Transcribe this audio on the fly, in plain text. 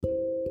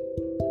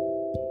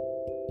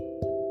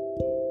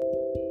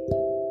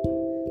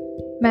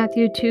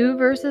Matthew 2,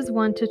 verses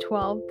 1 to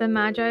 12. The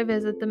Magi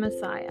visit the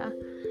Messiah.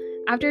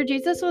 After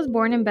Jesus was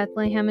born in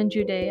Bethlehem in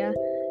Judea,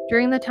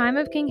 during the time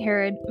of King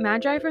Herod,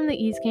 Magi from the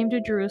east came to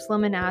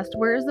Jerusalem and asked,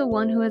 "Where is the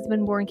one who has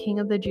been born King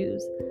of the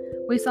Jews?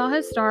 We saw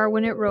his star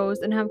when it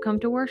rose and have come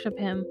to worship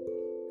him."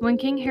 When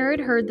King Herod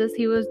heard this,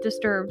 he was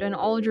disturbed, and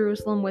all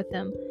Jerusalem with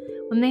him.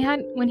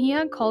 When he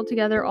had called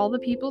together all the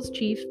people's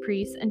chief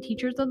priests and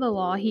teachers of the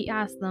law, he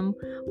asked them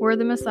where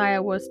the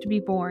Messiah was to be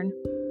born.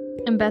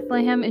 "In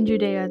Bethlehem in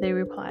Judea," they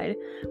replied,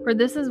 "for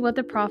this is what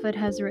the prophet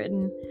has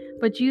written.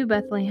 But you,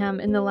 Bethlehem,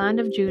 in the land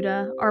of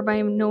Judah, are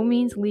by no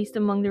means least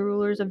among the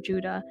rulers of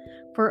Judah,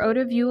 for out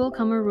of you will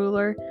come a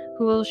ruler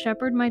who will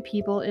shepherd my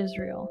people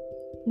Israel."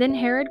 Then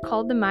Herod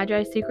called the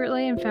Magi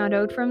secretly and found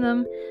out from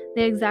them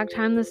the exact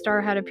time the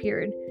star had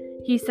appeared.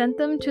 He sent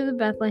them to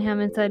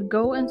Bethlehem and said,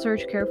 "Go and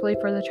search carefully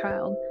for the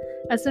child.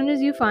 As soon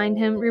as you find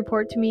him,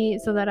 report to me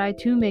so that I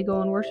too may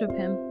go and worship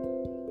him."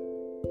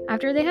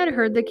 After they had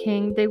heard the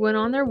king, they went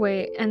on their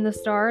way, and the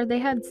star they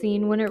had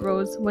seen when it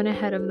rose went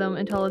ahead of them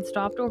until it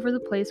stopped over the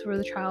place where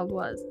the child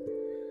was.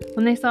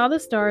 When they saw the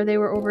star, they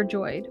were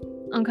overjoyed.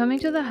 On coming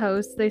to the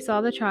house, they saw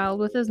the child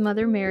with his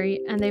mother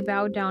Mary, and they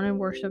bowed down and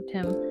worshipped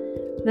him.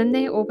 Then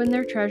they opened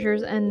their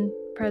treasures and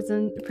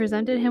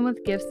presented him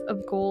with gifts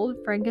of gold,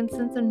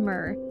 frankincense, and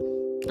myrrh.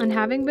 And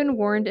having been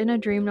warned in a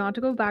dream not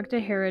to go back to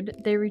Herod,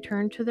 they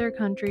returned to their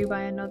country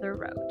by another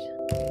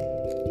route.